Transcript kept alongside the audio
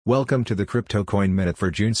Welcome to the Crypto Coin Minute for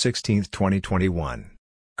June 16, 2021.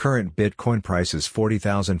 Current Bitcoin price is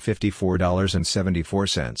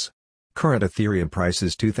 $40,054.74. Current Ethereum price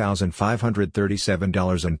is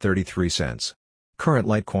 $2,537.33. Current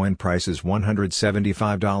Litecoin price is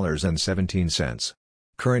 $175.17.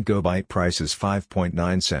 Current GoByte price is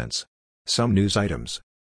 5.9 cents. Some news items.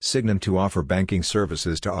 Sygnum to offer banking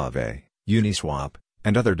services to Aave, Uniswap,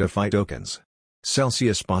 and other DeFi tokens.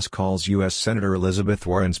 Celsius boss calls U.S. Senator Elizabeth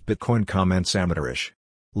Warren's Bitcoin comments amateurish.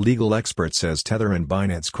 Legal expert says Tether and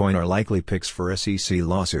Binance Coin are likely picks for SEC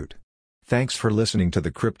lawsuit. Thanks for listening to the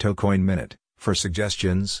Crypto Coin Minute. For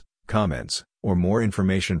suggestions, comments, or more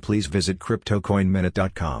information, please visit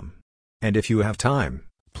CryptoCoinMinute.com. And if you have time,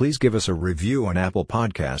 please give us a review on Apple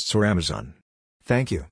Podcasts or Amazon. Thank you.